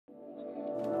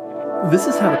This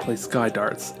is how to play Sky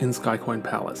Darts in Skycoin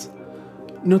Palace.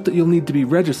 Note that you'll need to be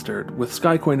registered with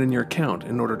Skycoin in your account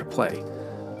in order to play.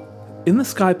 In the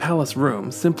Sky Palace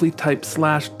room, simply type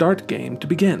 /dartgame to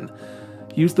begin.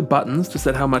 Use the buttons to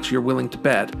set how much you're willing to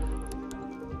bet.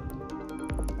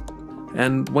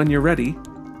 And when you're ready,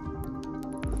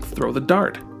 throw the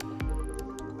dart.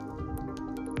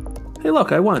 Hey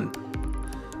look, I won.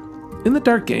 In the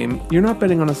dart game, you're not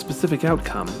betting on a specific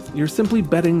outcome, you're simply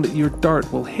betting that your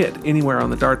dart will hit anywhere on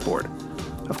the dartboard.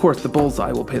 Of course, the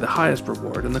bullseye will pay the highest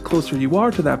reward, and the closer you are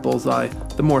to that bullseye,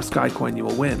 the more Skycoin you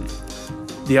will win.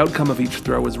 The outcome of each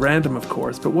throw is random, of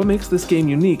course, but what makes this game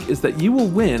unique is that you will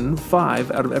win 5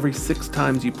 out of every 6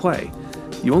 times you play.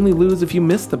 You only lose if you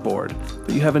miss the board,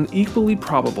 but you have an equally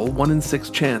probable 1 in 6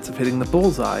 chance of hitting the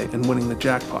bullseye and winning the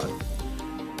jackpot.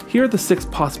 Here are the 6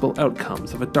 possible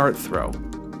outcomes of a dart throw.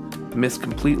 Miss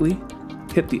completely,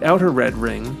 hit the outer red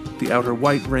ring, the outer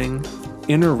white ring,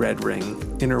 inner red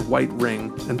ring, inner white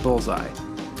ring, and bullseye.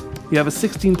 You have a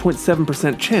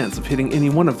 16.7% chance of hitting any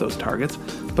one of those targets,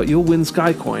 but you'll win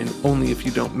Skycoin only if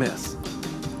you don't miss.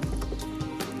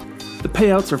 The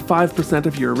payouts are 5%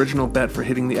 of your original bet for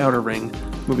hitting the outer ring,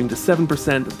 moving to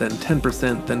 7%, then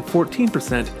 10%, then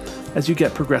 14% as you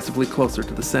get progressively closer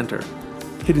to the center.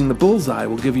 Hitting the bullseye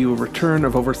will give you a return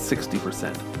of over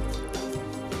 60%.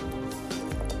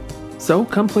 So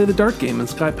come play the dart game in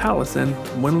Sky Palace and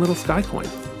win a little Skycoin.